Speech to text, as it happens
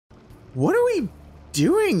What are we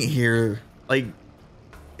doing here? Like,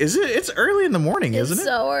 it's early in the morning, isn't it? It's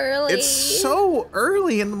so early. It's so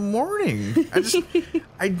early in the morning.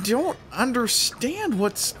 I don't understand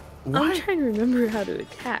why. I'm trying to remember how to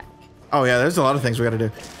attack. Oh yeah, there's a lot of things we gotta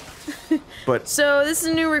do. But so this is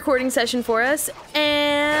a new recording session for us,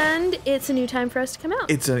 and it's a new time for us to come out.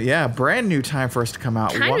 It's a brand new time for us to come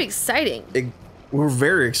out. Kind of exciting. We're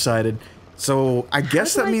very excited. So I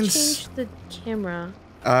guess that means change the camera.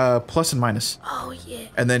 Plus and minus. Oh yeah.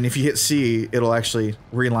 And then if you hit C, it'll actually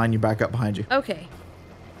realign you back up behind you. Okay.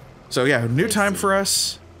 So yeah, new time for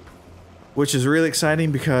us, which is really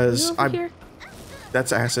exciting because here?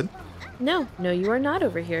 That's acid. No, you are not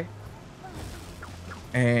over here.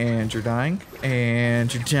 And you're dying.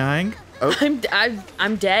 And you're dying. Oh. I'm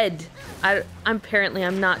dead.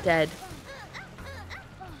 I'm not dead.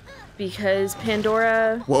 Because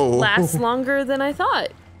Pandora lasts longer than I thought.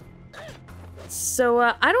 So,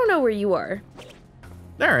 I don't know where you are.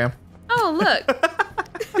 There I am. Oh, look.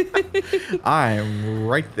 I'm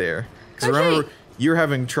right there. Because remember, you're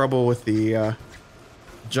having trouble with the,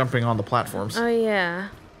 jumping on the platforms. Oh, yeah.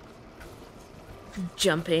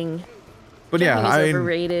 Jumping. But Jumping is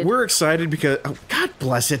overrated. We're excited because... Oh, God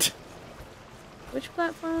bless it. Which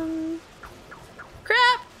platform?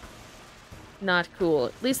 Crap! Not cool.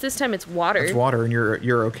 At least this time it's water. It's water and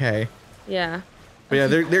you're okay. Yeah. But yeah,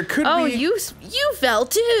 there could be... Oh, you fell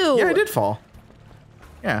too! Yeah, I did fall.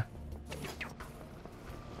 Yeah.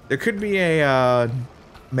 There could be a,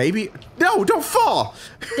 maybe... No, don't fall!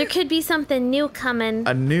 There could be something new coming.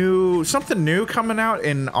 Something new coming out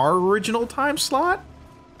in our original time slot?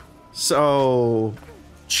 So...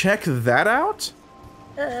 Check that out?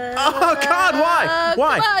 Oh, God, why?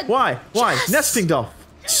 Why? Yes. Nesting doll.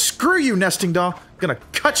 Screw you, nesting doll. I'm gonna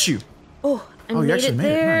cut you. Oh, I made it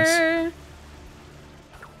there. Nice.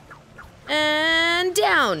 And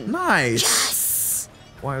down. Nice. Yes.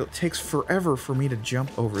 Wow, it takes forever for me to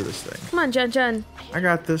jump over this thing. Come on, John. I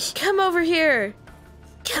got this. Come over here.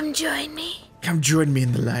 Come join me. Come join me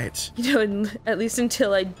in the light. You know, at least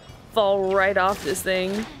until I fall right off this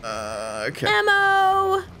thing. Okay.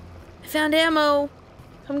 Ammo! I found ammo.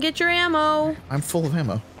 Come get your ammo. I'm full of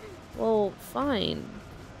ammo. Well, fine.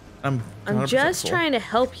 I'm just trying to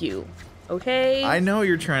help you, okay? I know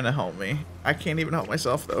you're trying to help me. I can't even help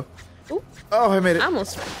myself, though. Oop. Oh, I made it. I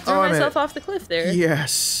almost threw myself off the cliff there.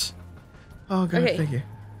 Yes. Oh, God, thank you.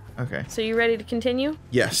 Okay. So you ready to continue?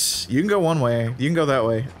 Yes. You can go one way. You can go that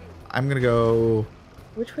way. I'm gonna go...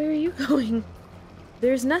 Which way are you going?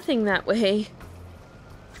 There's nothing that way.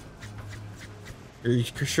 Are you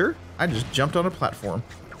sure? I just jumped on a platform.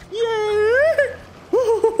 Yay!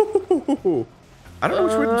 I don't know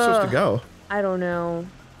which way I'm supposed to go. I don't know.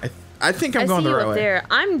 I think I'm going the right way. There.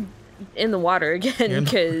 I'm in the water again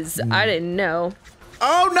because I didn't know.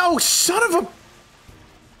 Oh no, son of a...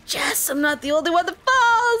 Yes, I'm not the only one that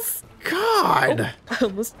falls. God.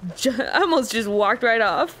 Oh, I almost just walked right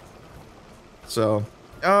off. So,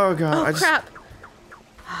 oh God. Oh crap.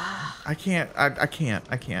 I can't.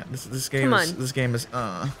 This game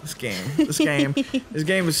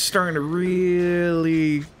is starting to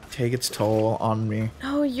really take its toll on me.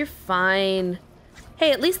 Oh, you're fine.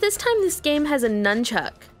 Hey, at least this time this game has a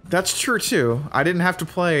nunchuck. That's true too. I didn't have to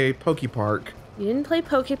play Poke Park. You didn't play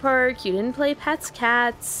Poke Park. You didn't play Pets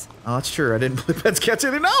Cats. Oh, that's true. I didn't play Pets Cats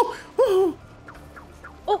either. No! Oh!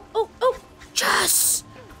 Yes!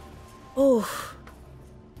 Oh.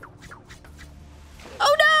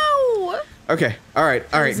 Oh no! Okay. All right.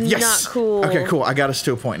 Yes. Not cool. Okay. Cool. I got us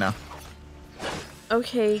to a point now.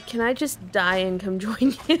 Okay. Can I just die and come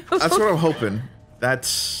join you? That's what I'm hoping.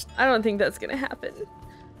 That's... I don't think that's gonna happen. Did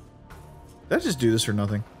I just do this or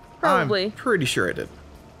nothing? Probably. I'm pretty sure I did.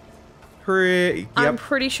 Yep. I'm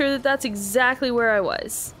pretty sure that that's exactly where I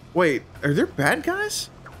was. Wait, are there bad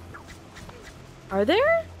guys? Are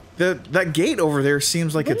there? That gate over there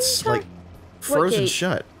seems like it's like frozen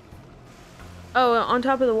shut. Oh, on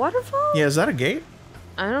top of the waterfall? Yeah, is that a gate?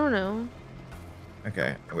 I don't know.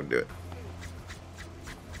 Okay, I'm gonna do it.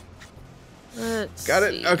 Let's Got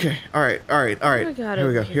see. it? Okay, alright.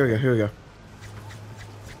 Here we go.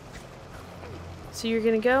 So you're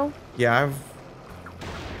gonna go? Yeah,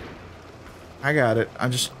 I got it.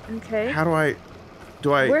 I'm just... Okay. How do I...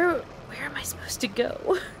 Where am I supposed to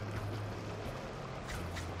go?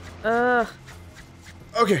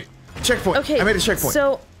 Okay, checkpoint. Okay, I made a checkpoint.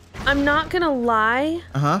 So, I'm not gonna lie.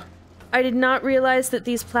 Uh-huh. I did not realize that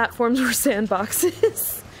these platforms were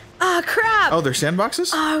sandboxes. Ah, crap! Oh, they're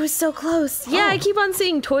sandboxes? Oh, I was so close. Yeah, I keep on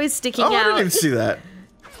seeing toys sticking out. I didn't even see that.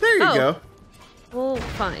 There you go. Well,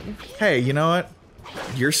 fine. Hey, you know what?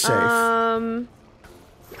 You're safe.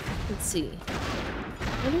 Let's see.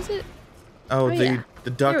 What is it? Oh, yeah.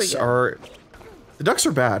 the ducks are... The ducks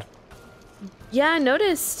are bad. Yeah, I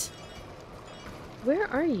noticed. Where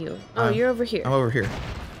are you? Oh, you're over here. I'm over here.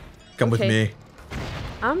 Come with me.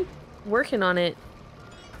 I'm working on it.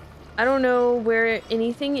 I don't know where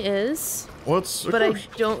anything is. But I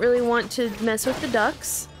don't really want to mess with the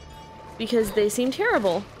ducks because they seem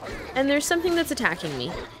terrible. And there's something that's attacking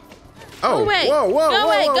me. Oh, go away! Whoa, whoa, go whoa,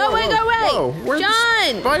 away! whoa, Go whoa, away! Go away! Whoa, where'd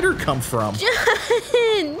John! the spider come from?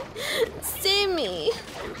 John! Save me!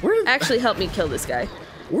 Actually, help me kill this guy.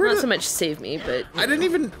 Not so much save me, but... I didn't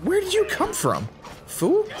even... Where did you come from?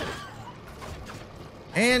 Fool?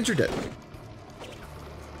 And you're dead.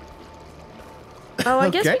 Oh, I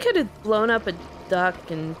guess we could have blown up a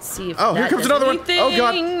duck and see if Oh, here comes another one. anything. Oh,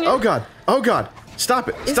 God. Oh, God. Oh, God. Stop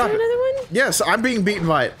it. Is Stop there it. another one? Yes, I'm being beaten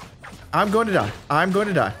by it. I'm going to die. I'm going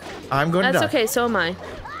to die. I'm going to die. That's okay, so am I.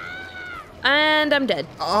 And I'm dead.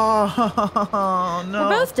 Oh, no.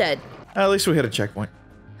 We're both dead. At least we hit a checkpoint.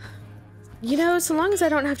 You know, so long as I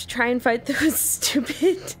don't have to try and fight those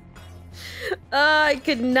stupid... I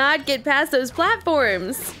could not get past those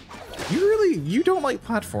platforms. You don't like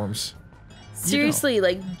platforms. Seriously,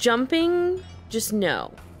 like jumping, just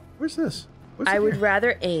no. Where's this? What's I in would here?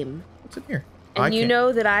 rather aim. What's in here? And you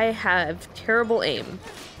know that I have terrible aim.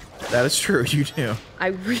 That is true, you do. I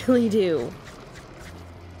really do.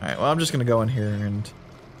 Alright, well, I'm just gonna go in here and...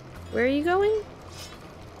 Where are you going?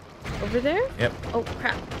 Over there? Yep. Oh,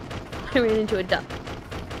 crap. I ran into a duck.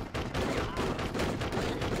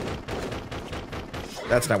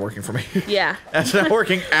 That's not working for me. Yeah. That's not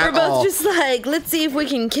working at all. We're both just like, let's see if we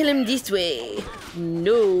can kill him this way.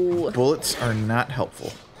 No. Bullets are not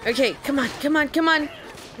helpful. Okay, come on, come on, come on.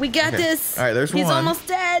 We got this. Alright, there's one. He's almost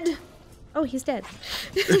dead. Oh, he's dead.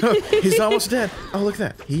 He's almost dead. Oh, look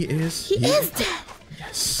at that. He is dead.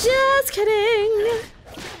 Yes. Just kidding.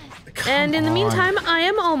 And in the meantime, I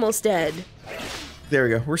am almost dead. There we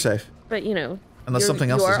go. We're safe. But, you know, unless something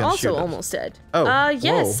else is you are going to shoot also us. almost dead. Oh,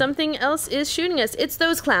 yes, whoa. something else is shooting us. It's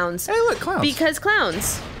those clowns. Hey, look, clowns. Because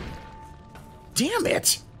clowns. Damn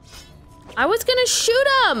it. I was gonna shoot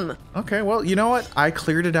them. Okay, well, you know what? I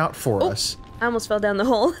cleared it out for us. I almost fell down the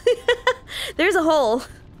hole. There's a hole.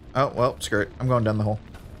 Oh, well, screw it. I'm going down the hole.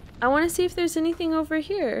 I want to see if there's anything over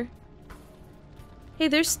here. Hey,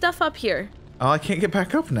 there's stuff up here. Oh, I can't get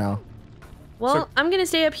back up now. Well, I'm gonna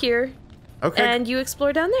stay up here. Okay. And you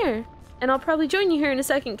explore down there. And I'll probably join you here in a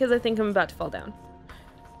second because I think I'm about to fall down.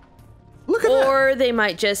 Look at that. Or they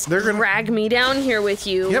might just drag me down here with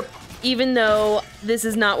you. Yep. Even though this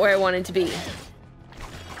is not where I wanted to be.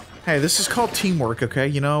 Hey, this is called teamwork, okay?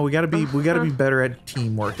 You know, we gotta be better at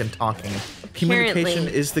teamwork and talking. Communication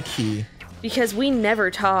is the key. Because we never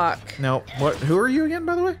talk. No, what? Who are you again,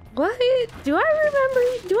 by the way? What? Do I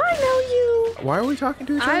remember? Do I know you? Why are we talking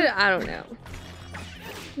to each other? I don't know.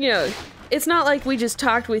 You know, it's not like we just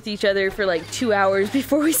talked with each other for like 2 hours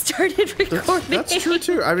before we started recording. That's true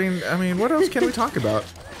too. I mean, what else can we talk about?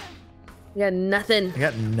 We got nothing. I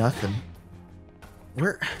got nothing.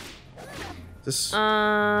 Where? This.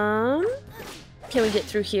 Can we get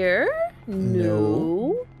through here?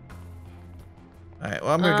 No. Alright,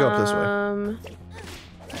 well, I'm gonna go up this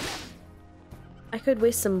way. I could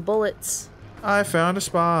waste some bullets. I found a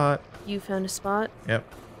spot. You found a spot? Yep.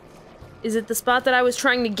 Is it the spot that I was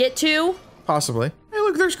trying to get to? Possibly. Hey,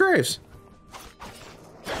 look, there's graves.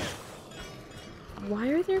 Why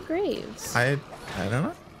are there graves? I don't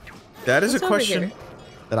know. That is What's a over question here?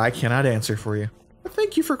 that I cannot answer for you. But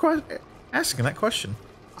thank you for asking that question.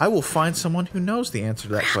 I will find someone who knows the answer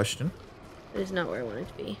to that question. That is not where I wanted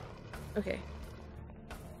to be. Okay.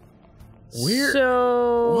 Where?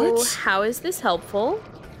 So, What? how is this helpful?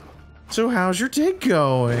 So how's your day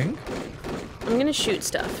going? I'm gonna shoot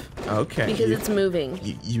stuff. Okay. Because it's moving.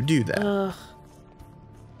 You do that. Ugh.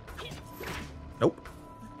 Nope.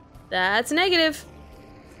 That's negative.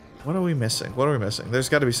 What are we missing? What are we missing? There's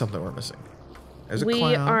got to be something we're missing. There's a We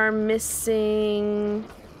clown. are missing...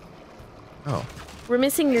 Oh. We're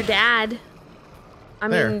missing your dad. I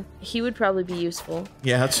There. mean, he would probably be useful.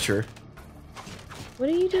 Yeah, that's true. What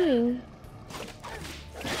are you doing?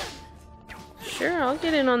 Sure, I'll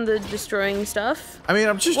get in on the destroying stuff. I mean,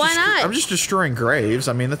 I'm just Why not? I'm just destroying graves.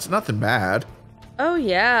 I mean, that's nothing bad. Oh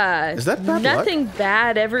yeah. Is that bad luck? Nothing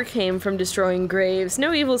bad ever came from destroying graves.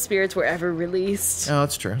 No evil spirits were ever released. Oh,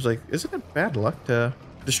 that's true. I was like, isn't it bad luck to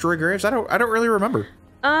destroy graves? I don't really remember.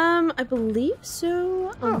 I believe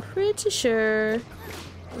so. Oh. I'm pretty sure.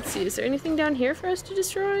 Let's see, is there anything down here for us to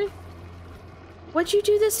destroy? What'd you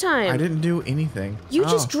do this time? I didn't do anything. You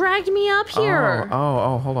just dragged me up here.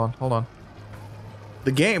 Oh, hold on.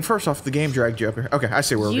 The game, first off, the game dragged you up here. Okay, I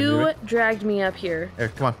see where we're You going. dragged me up here. Here,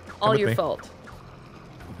 come on. All with your me. fault.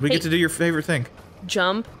 We get to do your favorite thing.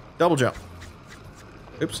 Jump. Double jump.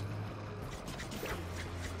 Oops.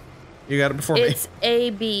 You got it before me. It's A,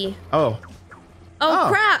 B. Oh. Oh,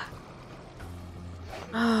 crap!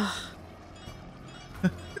 Oh.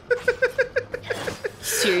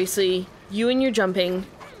 Seriously, you and your jumping.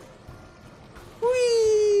 Whee!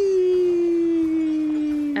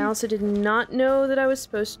 I also did not know that I was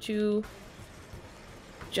supposed to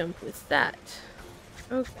jump with that.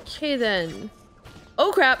 Okay then.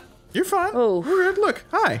 Oh crap! You're fine. Oh. We're good. Look.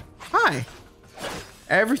 Hi. Hi.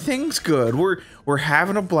 Everything's good. We're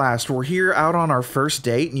having a blast. We're here out on our first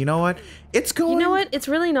date, and you know what? It's going. You know what? It's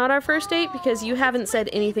really not our first date because you haven't said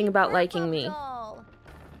anything about liking me. I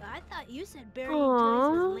thought you said burying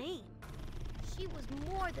toys was lame. She was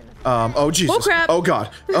more than a oh Jesus. Oh crap. Oh God.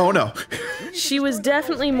 Oh no. She was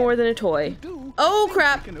definitely more than a toy. Oh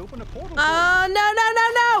crap. No, no, no,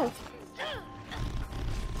 no.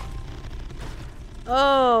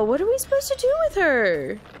 Oh, what are we supposed to do with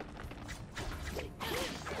her?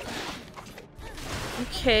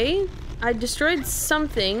 Okay, I destroyed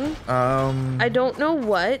something. I don't know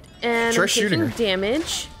what, and I'm taking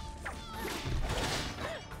damage.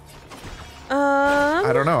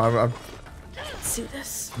 I don't know. I'm let's do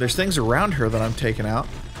this. There's things around her that I'm taking out.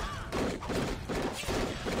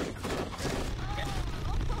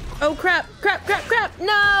 Oh crap! Crap! Crap! Crap!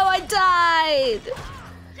 No, I died.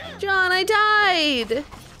 John, I died.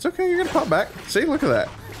 It's okay. You're gonna pop back. See, look at that.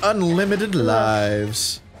 Unlimited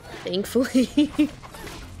lives. Thankfully.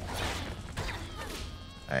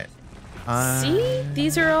 Alright. See?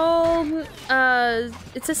 These are all,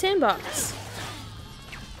 it's a sandbox.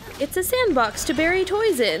 It's a sandbox to bury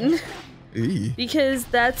toys in. Because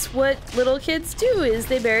that's what little kids do, is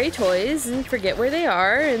they bury toys and forget where they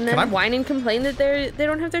are and then whine and complain that they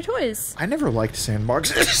don't have their toys. I never liked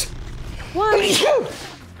sandboxes. What?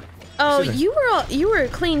 Oh, you were a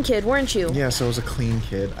clean kid, weren't you? Yes, I was a clean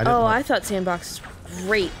kid. I thought sandboxes were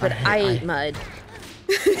great, but I ate mud.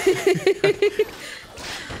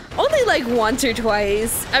 Only like once or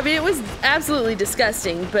twice. I mean, it was absolutely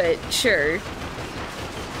disgusting, but sure.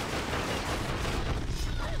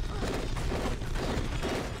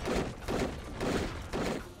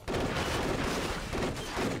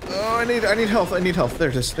 Oh, I need health. I need health. There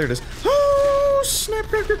it is. There it is. Oh,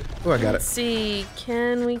 snapcracker. Oh, I got it. Let's see.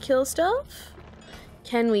 Can we kill stuff?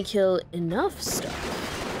 Can we kill enough stuff?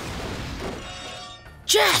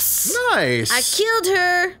 Yes! Nice! I killed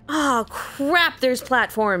her! Oh, crap, there's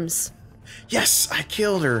platforms. Yes, I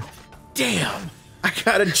killed her. Damn, I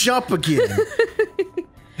gotta jump again.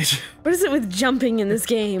 What is it with jumping in this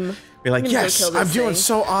game? Be like, yes, I'm doing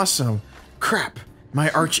so awesome. Crap, my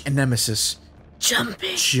arch nemesis.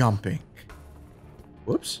 Jumping. Jumping.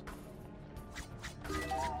 Whoops.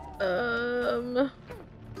 Oh,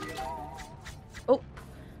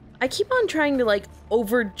 I keep on trying to like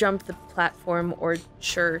over jump the platform or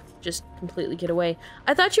sure, just completely get away.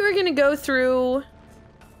 I thought you were gonna go through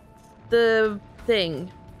the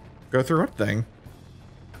thing. Go through what thing?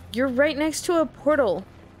 You're right next to a portal.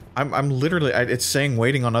 I'm literally, it's saying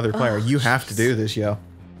waiting on other player. You have to do this, yo.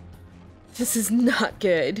 This is not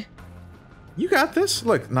good. You got this.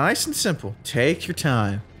 Look, nice and simple. Take your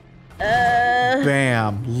time.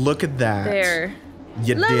 Bam. Look at that. There.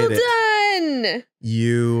 You Level did it. done!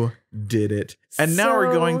 You did it. And now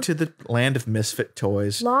we're going to the land of misfit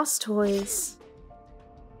toys. Lost toys.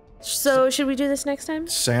 So, should we do this next time?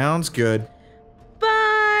 Sounds good.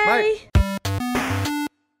 Bye! Bye.